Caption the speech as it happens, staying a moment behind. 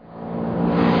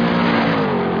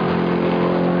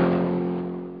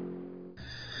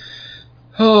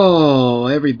Oh,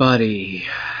 everybody.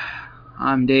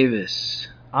 I'm Davis.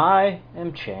 I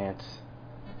am Chance.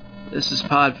 This is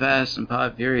Podfast and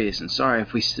Pod Furious, and sorry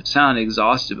if we sound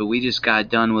exhausted, but we just got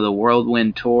done with a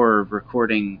whirlwind tour of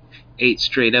recording 8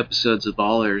 straight episodes of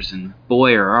Ballers, and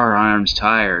boy, are our arms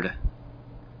tired.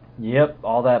 Yep,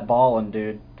 all that balling,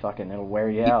 dude. Fucking, it'll wear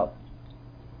you out.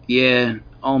 Yeah,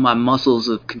 all my muscles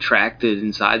have contracted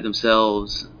inside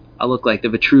themselves. I look like the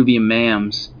Vitruvian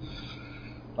Mams.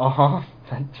 Uh-huh.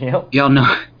 Yep. Y'all know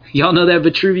that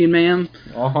Vitruvian Man?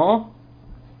 Uh-huh.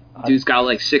 Dude's got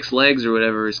like 6 legs or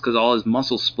whatever. It's because all his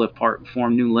muscles split apart and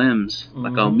form new limbs,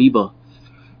 like an amoeba.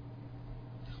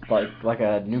 Like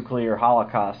a nuclear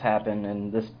holocaust happened,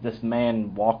 and this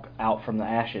man walked out from the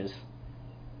ashes.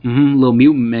 Little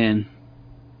mutant man.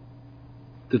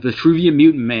 The Vitruvian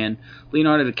mutant man.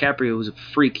 Leonardo DiCaprio was a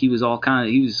freak. He was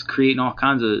creating all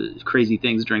kinds of crazy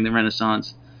things during the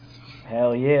Renaissance.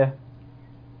 Hell yeah.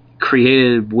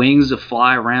 Created wings to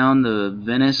fly around the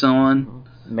Venice on.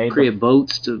 Created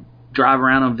boats to drive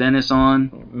around on Venice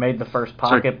on. Made the first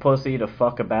pocket pussy to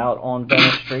fuck about on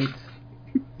Venice streets.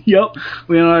 Yep,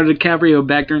 Leonardo DiCaprio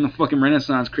back during the fucking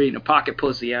Renaissance creating a pocket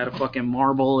pussy out of fucking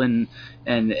marble and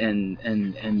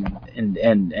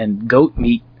goat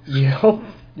meat.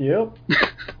 Yep.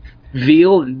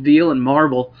 Veal and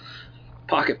marble.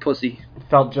 Pocket pussy.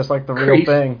 Felt just like the real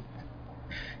thing.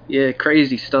 Yeah,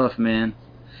 crazy stuff, man.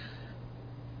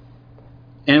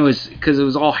 And it was because it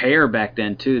was all hair back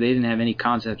then too. They didn't have any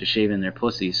concept of shaving their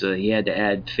pussy, so he had to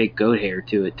add fake goat hair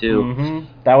to it too.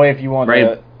 Mm-hmm. That way, if you wanted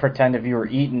to pretend if you were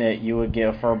eating it, you would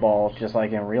get a fur ball just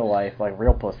like in real life, like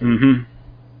real pussy. Mm-hmm.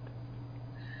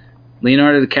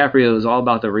 Leonardo DiCaprio is all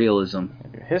about the realism.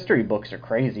 History books are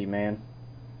crazy, man.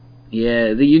 Yeah,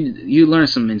 you learn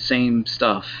some insane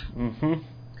stuff. Mm-hmm.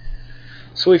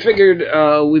 So we figured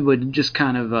we would just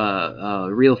kind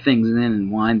of reel things in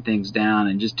and wind things down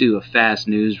and just do a fast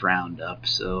news roundup.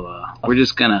 So we're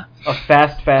just gonna a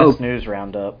fast news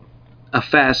roundup. A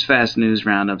fast news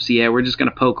roundup. So yeah, we're just gonna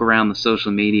poke around the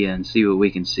social media and see what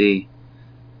we can see.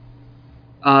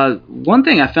 One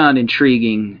thing I found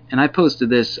intriguing, and I posted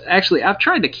this. Actually, I've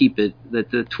tried to keep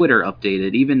the Twitter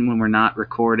updated, even when we're not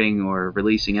recording or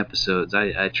releasing episodes.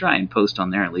 I try and post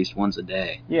on there at least once a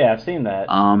day. Yeah, I've seen that.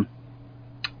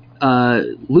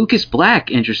 Lucas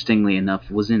Black, interestingly enough,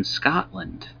 was in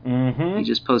Scotland. Mm-hmm. He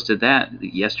just posted that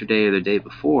yesterday or the day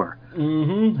before.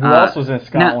 Mm-hmm. Who else was in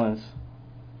Scotland?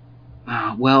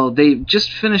 Well, they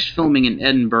just finished filming in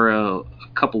Edinburgh a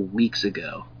couple weeks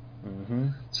ago. Mm-hmm.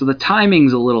 So the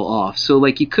timing's a little off. So,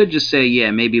 like, you could just say, yeah,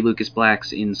 maybe Lucas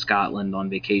Black's in Scotland on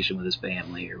vacation with his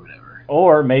family or whatever.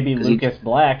 Or maybe Lucas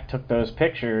Black took those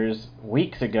pictures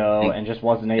weeks ago and just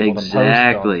wasn't able to post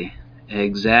them.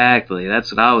 Exactly.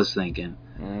 That's what I was thinking.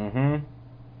 Mm-hmm.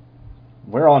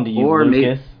 We're on to you,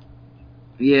 Lucas.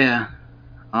 Yeah.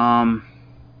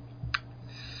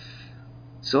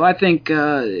 So I think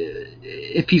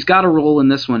if he's got a role in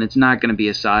this one, it's not going to be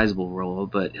a sizable role,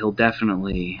 but he'll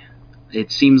definitely...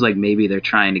 It seems like maybe they're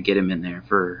trying to get him in there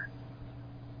for...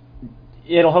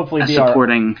 It'll hopefully be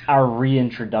supporting our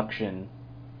reintroduction.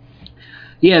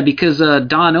 Yeah, because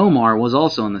Don Omar was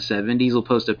also on the set. Vin Diesel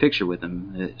posted a picture with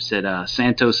him. It said,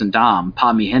 Santos and Dom,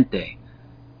 pa mi gente.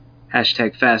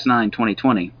 Hashtag Fast9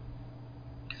 2020.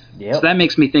 Yep. So that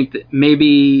makes me think that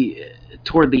maybe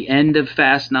toward the end of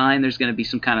Fast 9, there's going to be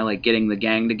some kind of like getting the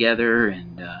gang together.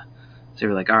 And so they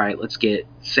were like, all right, let's get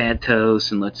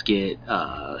Santos and let's get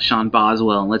Sean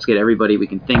Boswell and let's get everybody we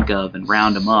can think of and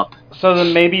round them up. So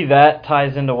then maybe that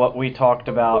ties into what we talked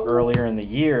about earlier in the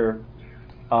year.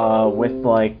 With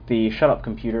like the shut up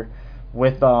computer,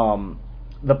 with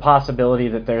the possibility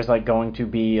that there's like going to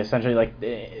be essentially like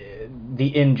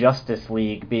the Injustice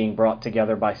League being brought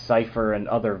together by Cypher and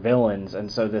other villains, and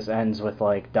so this ends with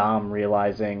like Dom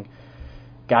realizing,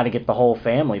 got to get the whole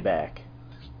family back.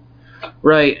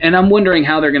 Right, and I'm wondering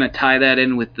how they're going to tie that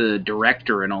in with the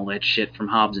director and all that shit from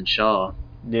Hobbs and Shaw.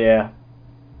 Yeah.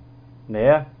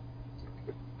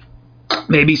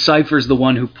 Maybe Cypher's the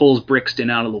one who pulls Brixton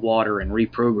out of the water and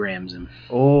reprograms him.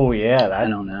 Oh, yeah. I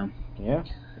don't know. Yeah,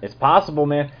 it's possible,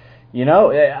 man. You know,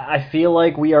 I feel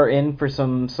like we are in for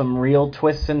some real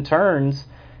twists and turns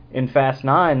in Fast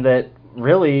 9 that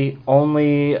really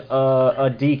only a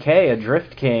DK, a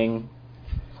Drift King,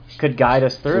 could guide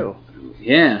us through.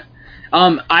 Yeah.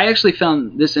 I actually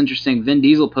found this interesting. Vin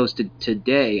Diesel posted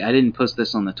today. I didn't post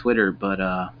this on the Twitter, but...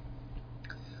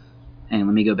 and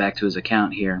let me go back to his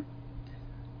account here.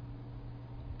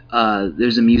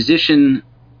 There's a musician,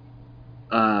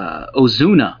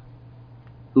 Ozuna,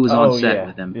 who was on set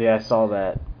with him. Yeah, I saw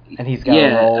that. And he's got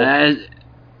a role.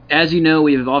 As you know,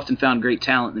 we have often found great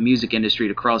talent in the music industry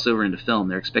to cross over into film.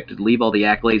 They're expected to leave all the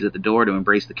accolades at the door to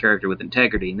embrace the character with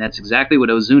integrity, and that's exactly what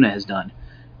Ozuna has done.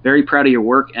 Very proud of your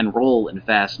work and role in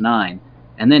Fast 9.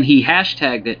 And then he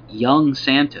hashtagged it Young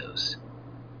Santos.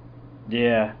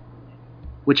 Yeah.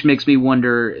 Which makes me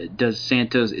wonder, is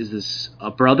this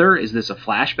a brother? Is this a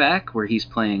flashback where he's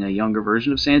playing a younger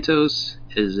version of Santos?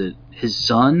 Is it his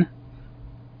son?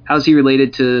 How's he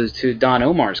related to Don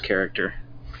Omar's character?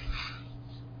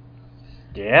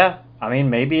 Yeah, I mean,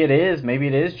 maybe it is. Maybe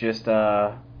it is just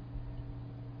a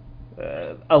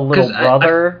little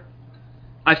brother.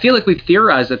 I feel like we've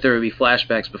theorized that there would be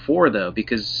flashbacks before, though,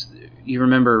 because you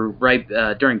remember right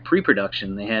during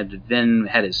pre-production, Vin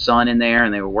had his son in there,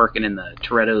 and they were working in the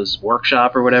Toretto's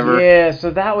workshop or whatever. Yeah,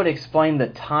 so that would explain the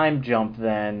time jump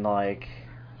then, like,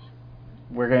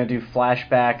 we're going to do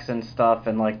flashbacks and stuff,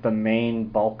 and, like, the main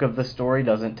bulk of the story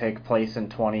doesn't take place in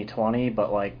 2020,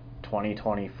 but, like,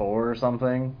 2024 or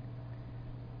something.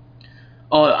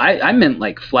 Oh, I meant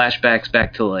like flashbacks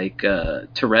back to like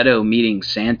Toretto meeting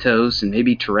Santos, and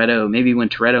maybe when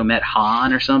Toretto met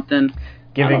Han or something.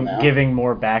 Giving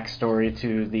more backstory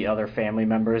to the other family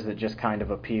members that just kind of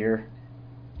appear.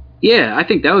 Yeah, I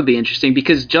think that would be interesting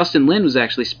because Justin Lin was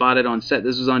actually spotted on set.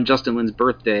 This was on Justin Lin's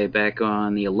birthday back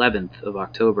on the 11th of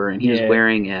October, and he was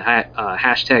wearing a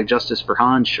hashtag Justice for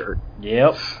Han shirt.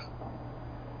 Yep.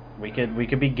 We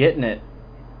could be getting it.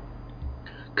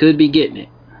 Could be getting it.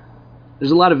 There's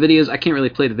a lot of videos. I can't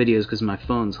really play the videos because my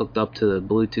phone's hooked up to the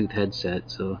Bluetooth headset,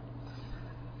 so...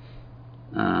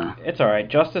 it's alright.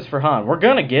 Justice for Han. We're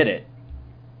gonna get it.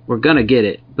 We're gonna get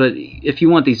it. But if you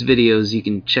want these videos, you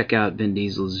can check out Vin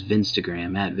Diesel's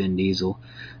Vinstagram, @VinDiesel.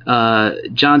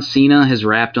 John Cena has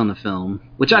rapped on the film,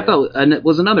 which I thought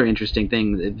was another interesting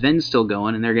thing. Vin's still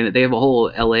going, and they have a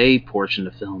whole LA portion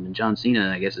to film, and John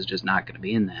Cena, I guess, is just not going to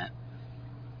be in that.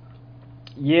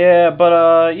 Yeah,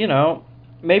 but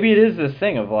maybe it is this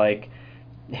thing of like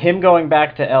him going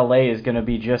back to LA is going to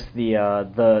be just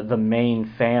the main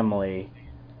family.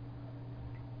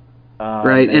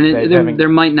 Right, and there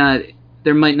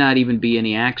might not even be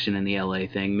any action in the LA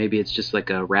thing. Maybe it's just like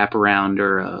a wraparound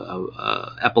or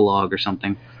a epilogue or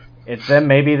something. It's them.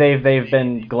 Maybe they've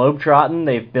been globetrotting.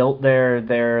 They've built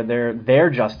their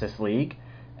Justice League,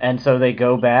 and so they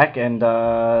go back and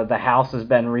the house has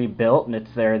been rebuilt, and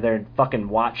it's their fucking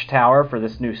watchtower for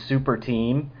this new super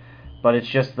team. But it's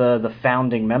just the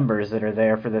founding members that are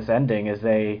there for this ending as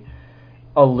they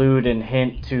allude and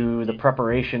hint to the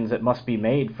preparations that must be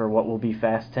made for what will be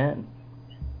Fast 10.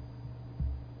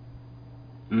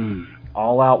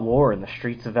 All-out war in the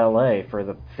streets of LA for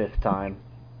the 5th time.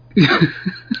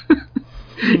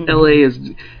 LA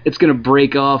it's gonna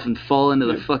break off and fall into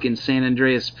the fucking San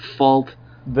Andreas fault.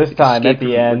 This time at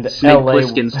the end, LA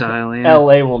style, yeah.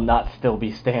 LA will not still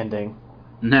be standing.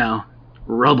 No,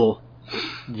 rubble.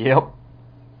 Yep.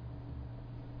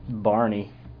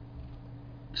 Barney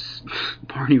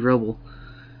Rubble.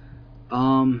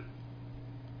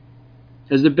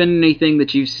 Has there been anything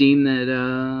that you've seen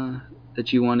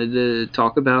that you wanted to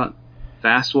talk about,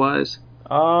 Fast-wise?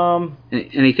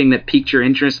 Anything that piqued your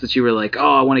interest that you were like,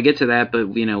 oh, I want to get to that, but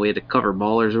we had to cover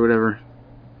Ballers or whatever?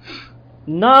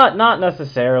 Not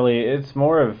necessarily. It's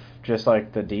more of just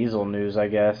like the Diesel news, I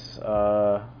guess.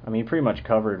 Pretty much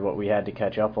covered what we had to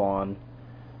catch up on.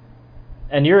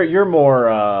 And you're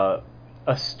more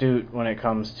astute when it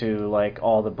comes to like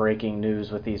all the breaking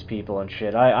news with these people and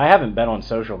shit. I haven't been on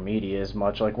social media as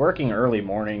much. Like working early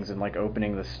mornings and like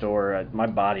opening the store, my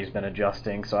body's been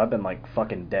adjusting, so I've been like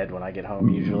fucking dead when I get home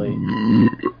usually.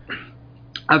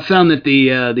 I've found that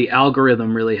the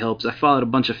algorithm really helps. I followed a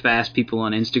bunch of fast people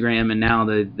on Instagram, and now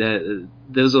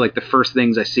those are like the first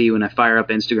things I see when I fire up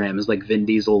Instagram is like Vin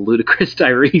Diesel, Ludacris,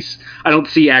 Tyrese. I don't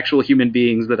see actual human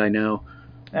beings that I know.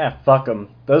 Fuck them.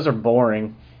 Those are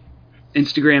boring.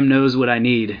 Instagram knows what I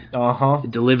need.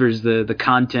 It delivers the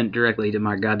content directly to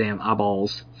my goddamn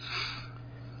eyeballs.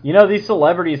 These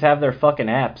celebrities have their fucking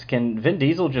apps. Can Vin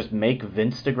Diesel just make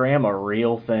Vinstagram a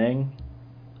real thing?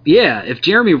 Yeah, if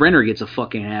Jeremy Renner gets a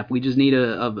fucking app, we just need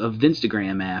a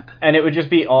Vinstagram app. And it would just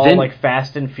be all like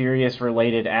Fast and Furious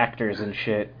related actors and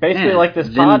shit. Basically like this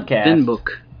podcast. Vinbook.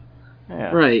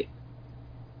 Yeah. Right.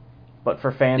 But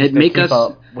for fans to keep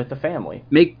up with the family.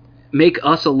 Make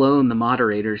us alone the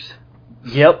moderators.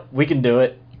 Yep, we can do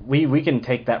it. We can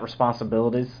take that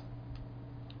responsibilities.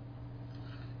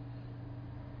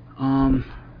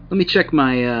 Let me check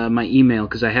my my email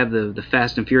because I have the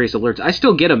Fast and Furious alerts. I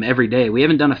still get them every day. We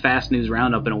haven't done a Fast News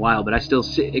Roundup in a while, but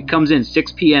it comes in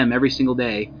 6 p.m. every single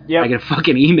day. Yep. I get a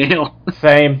fucking email.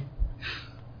 Same.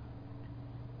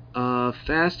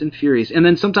 Fast and Furious, and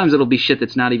then sometimes it'll be shit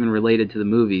that's not even related to the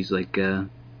movies, like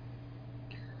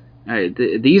All right,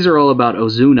 these are all about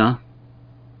Ozuna.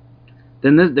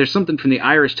 Then there's something from the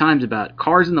Irish Times about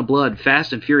Cars in the Blood,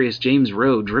 Fast and Furious James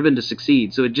Rowe, driven to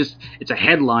succeed. So it's a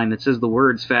headline that says the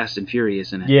words Fast and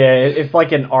Furious in it. Yeah, if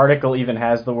like an article even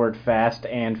has the word Fast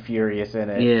and Furious in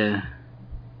it. Yeah.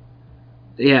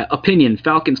 Yeah, opinion,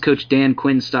 Falcons coach Dan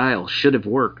Quinn's style should have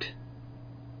worked.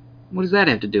 What does that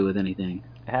have to do with anything?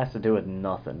 It has to do with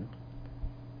nothing.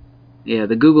 Yeah,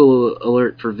 the Google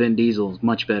alert for Vin Diesel is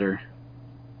much better.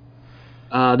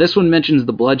 This one mentions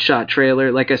the Bloodshot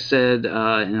trailer. Like I said in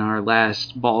our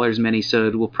last Ballers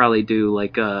minisode, we'll probably do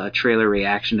like a trailer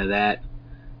reaction to that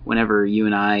whenever you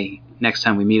and I, next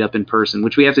time we meet up in person,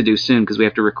 which we have to do soon because we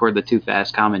have to record the Too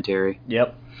Fast commentary.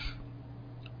 Yep.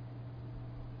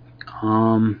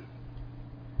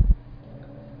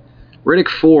 Riddick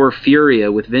 4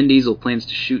 Furia with Vin Diesel plans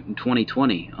to shoot in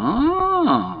 2020.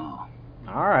 Oh. All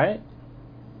right.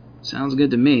 Sounds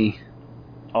good to me.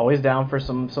 Always down for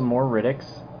some more Riddicks.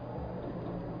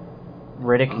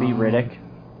 Riddick v. Riddick.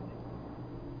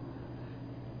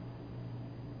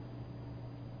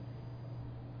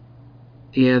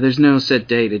 Yeah, there's no set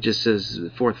date. It just says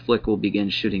the fourth flick will begin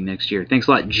shooting next year. Thanks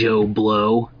a lot, Joe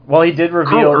Blow. Well, he did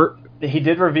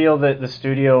reveal that the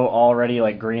studio already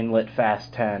like greenlit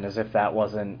Fast 10, as if that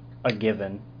wasn't a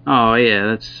given. Oh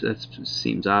yeah, that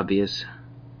seems obvious.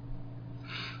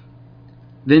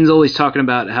 Vin's always talking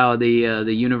about how the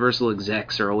Universal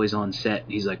execs are always on set.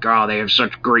 He's like, oh, they have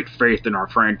such great faith in our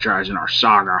franchise and our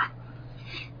saga.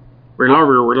 We love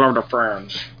you. We love the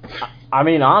fans. I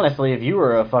mean, honestly, if you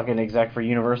were a fucking exec for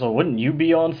Universal, wouldn't you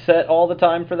be on set all the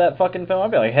time for that fucking film?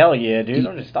 I'd be like, hell yeah, dude.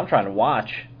 I'm trying to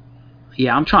watch.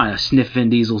 Yeah, I'm trying to sniff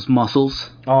Vin Diesel's muscles.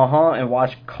 And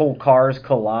watch cool cars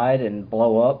collide and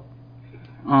blow up.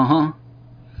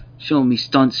 Show me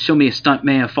stunts. Show me a stunt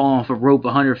man falling off a rope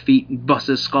 100 feet and bust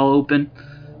his skull open.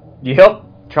 Yep.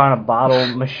 Trying to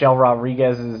bottle Michelle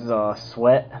Rodriguez's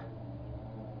sweat.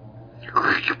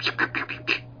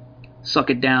 Suck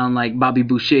it down like Bobby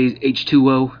Boucher's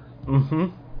H2O. Mm-hmm.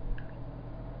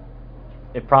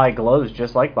 It probably glows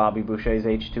just like Bobby Boucher's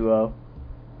H2O.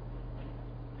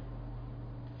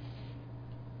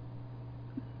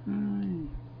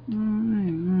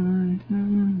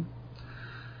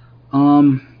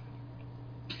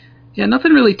 Yeah,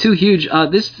 nothing really too huge.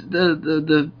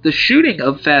 The shooting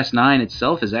of Fast 9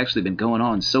 itself has actually been going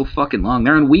on so fucking long.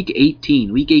 They're in week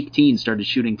 18. Week 18 started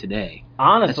shooting today.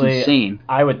 Honestly, that's insane.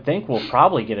 I would think we'll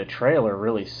probably get a trailer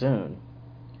really soon.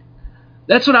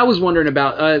 That's what I was wondering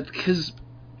about, because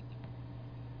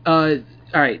all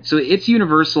right, so it's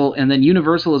Universal, and then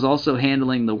Universal is also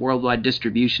handling the worldwide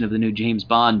distribution of the new James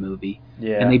Bond movie.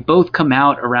 Yeah. And they both come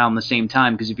out around the same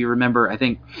time, because if you remember, I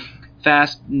think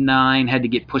Fast 9 had to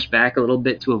get pushed back a little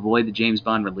bit to avoid the James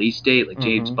Bond release date. Like,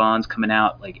 James Bond's coming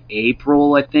out, like,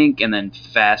 April, I think, and then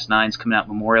Fast 9's coming out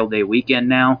Memorial Day weekend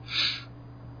now.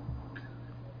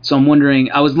 So I'm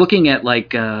wondering, I was looking at,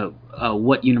 like,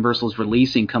 what Universal's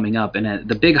releasing coming up, and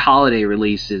the big holiday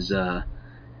release is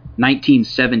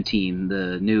 1917,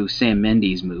 the new Sam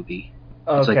Mendes movie.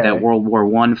 Okay. It's like that World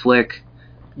War I flick.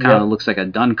 Kind of looks like a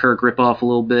Dunkirk ripoff a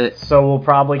little bit. So we'll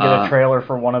probably get a trailer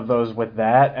for one of those with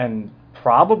that, and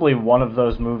probably one of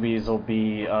those movies will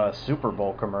be a Super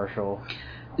Bowl commercial.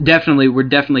 Definitely, we're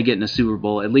definitely getting a Super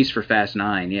Bowl, at least for Fast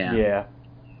 9, yeah. Yeah.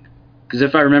 Because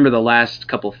if I remember, the last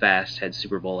couple Fast had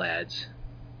Super Bowl ads.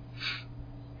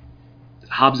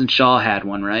 Hobbs and Shaw had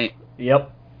one, right? Yep.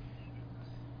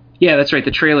 Yeah, that's right.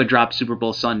 The trailer dropped Super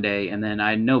Bowl Sunday, and then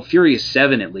I know Furious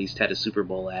 7 at least had a Super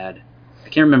Bowl ad. I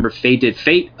can't remember if Fate did.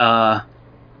 Fate, you know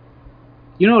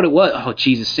what it was? Oh,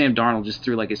 Jesus, Sam Darnold just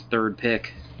threw like his third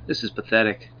pick. This is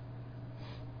pathetic.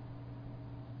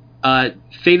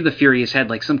 Fate of the Furious had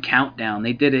like some countdown.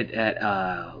 They did it at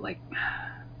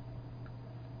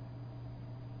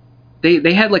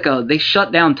They had like they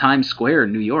shut down Times Square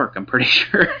in New York, I'm pretty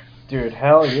sure. Dude,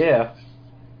 hell yeah.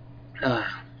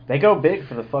 They go big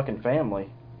for the fucking family.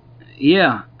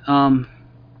 Yeah.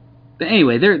 But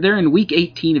anyway, they're in week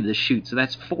 18 of the shoot, so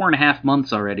that's 4.5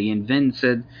 months already. And Vin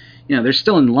said, they're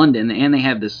still in London, and they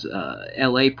have this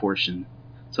L.A. portion.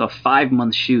 So a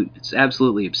 5-month shoot. It's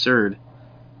absolutely absurd.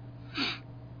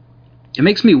 It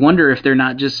makes me wonder if they're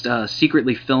not just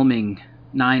secretly filming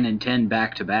 9 and 10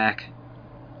 back to back.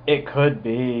 It could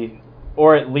be,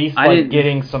 or at least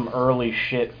getting some early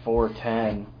shit for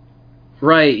 10.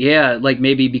 Right, yeah, like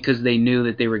maybe because they knew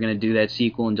that they were going to do that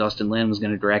sequel and Justin Lin was going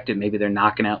to direct it, maybe they're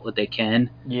knocking out what they can.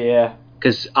 Yeah.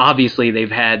 Because obviously they've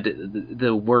had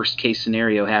the worst case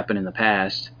scenario happen in the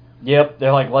past. Yep,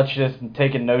 they're like, let's just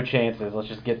take no chances. Let's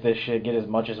just get this shit, get as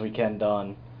much as we can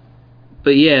done.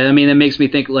 But yeah, I mean, that makes me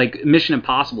think, like, Mission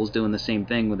Impossible is doing the same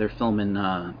thing where they're filming,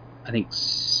 I think,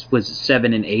 was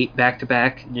 7 and 8 back to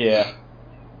back. Yeah.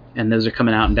 And those are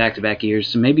coming out in back to back years.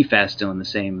 So maybe Fast doing the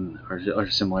same or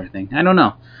similar thing. I don't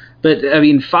know. But I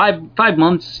mean, 5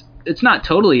 months. It's not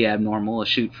totally abnormal a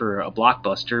shoot for a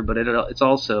blockbuster, but it's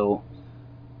also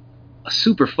a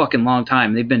super fucking long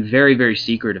time. They've been very, very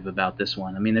secretive about this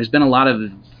one. I mean, there's been a lot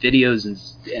of videos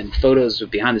and photos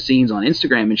of behind the scenes on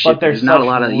Instagram and shit. But there's not such a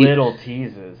lot of little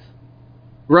teases.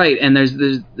 Right, and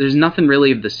there's nothing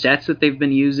really of the sets that they've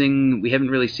been using. We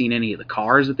haven't really seen any of the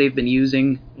cars that they've been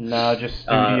using. No, just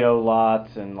studio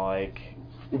lots and like.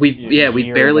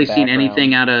 We've barely seen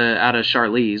anything out of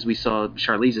Charlize. We saw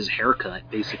Charlize's haircut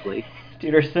basically.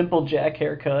 Dude, her simple Jack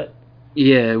haircut.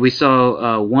 Yeah, we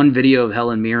saw one video of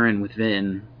Helen Mirren with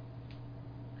Vin.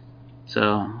 So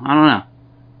I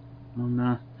don't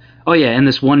know. Oh yeah, and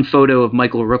this one photo of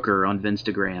Michael Rooker on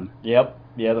Vinstagram. Yep.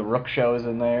 Yeah, the Rook show is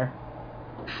in there.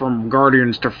 From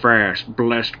Guardians to Fast,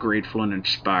 blessed, grateful, and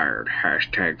inspired.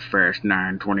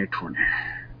 #Fast9 2020.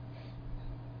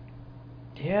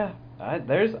 Yeah,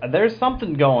 there's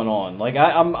something going on. Like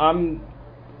I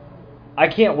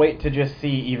can't wait to just see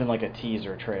even like a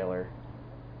teaser trailer.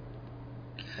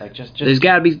 Like just there's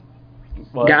gotta be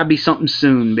something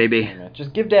soon, baby.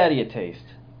 Just give Daddy a taste.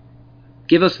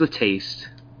 Give us the taste.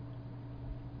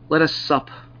 Let us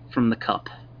sup from the cup.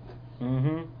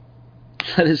 Mm-hmm.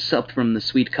 Let us sup from the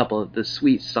sweet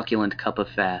succulent cup of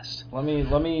Fast. Let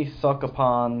me suck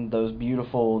upon those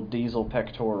beautiful diesel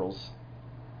pectorals.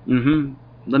 Mm-hmm.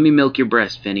 Let me milk your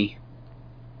breast, Vinny.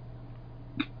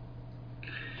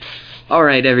 All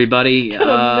right, everybody.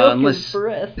 Unless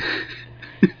breast.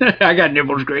 I got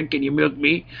nipples, Greg. Can you milk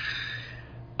me?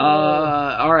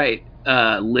 All right,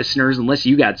 listeners. Unless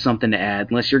you got something to add,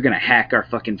 unless you're gonna hack our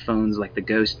fucking phones like the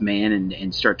Ghost Man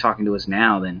and start talking to us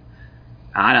now, then.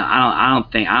 I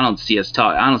don't see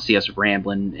us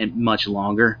rambling much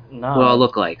longer. No. Well, I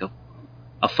look like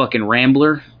a fucking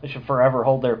rambler. They should forever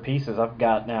hold their pieces. I've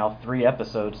got now 3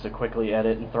 episodes to quickly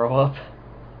edit and throw up.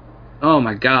 Oh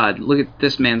my God! Look at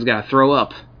this man's got to throw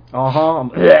up.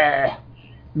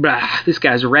 This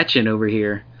guy's retching over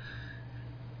here.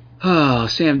 Oh,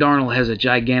 Sam Darnold has a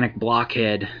gigantic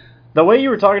blockhead. The way you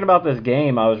were talking about this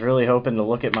game, I was really hoping to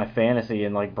look at my fantasy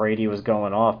and like Brady was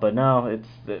going off, but no, it's.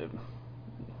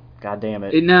 God damn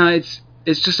it.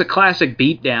 It's just a classic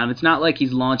beatdown. It's not like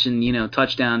he's launching,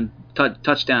 touchdown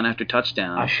after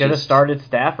touchdown. I should have started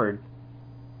Stafford.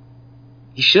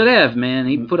 He should have, man.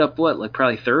 He put up,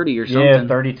 probably 30 or something? Yeah,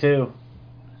 32.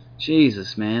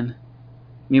 Jesus, man.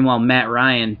 Meanwhile, Matt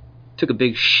Ryan took a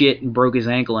big shit and broke his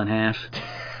ankle in half.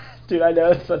 Dude, I know.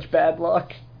 It's such bad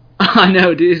luck. I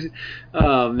know, dude.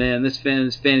 Oh, man. This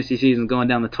fantasy season's going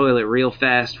down the toilet real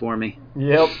fast for me.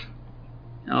 Yep.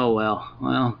 Oh,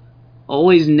 well.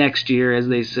 Always next year, as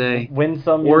they say. Win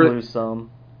some, you lose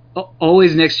some.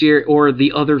 Always next year, or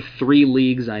the other 3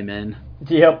 leagues I'm in.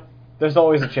 Yep. There's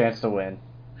always a chance to win.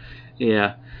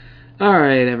 Yeah. All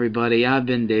right, everybody. I've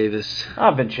been Davis.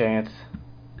 I've been Chance.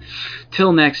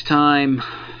 Till next time.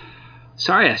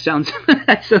 Sorry, I sound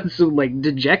so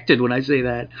dejected when I say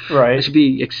that. Right. I should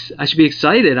be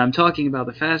excited. I'm talking about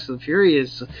the Fast and the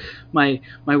Furious, my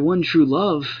one true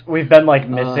love. We've been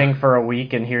missing for a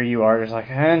week, and here you are, just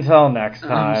until next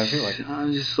time.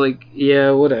 I'm just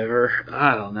yeah, whatever.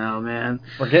 I don't know, man.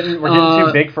 We're getting too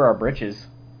big for our britches.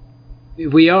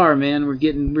 We are, man. We're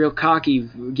getting real cocky.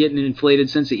 We're getting an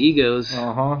inflated sense of egos.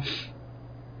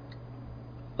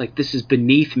 Like this is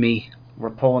beneath me. We're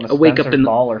pulling a Spencer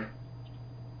baller.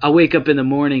 I wake up in the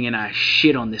morning and I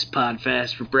shit on this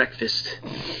PodFast for breakfast.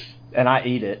 And I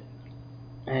eat it.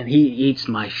 And he eats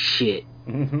my shit.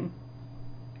 Mm-hmm.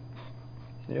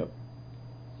 Yep.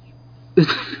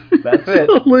 That's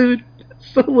it.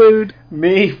 Salute.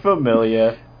 Me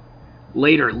familia.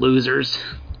 Later, losers.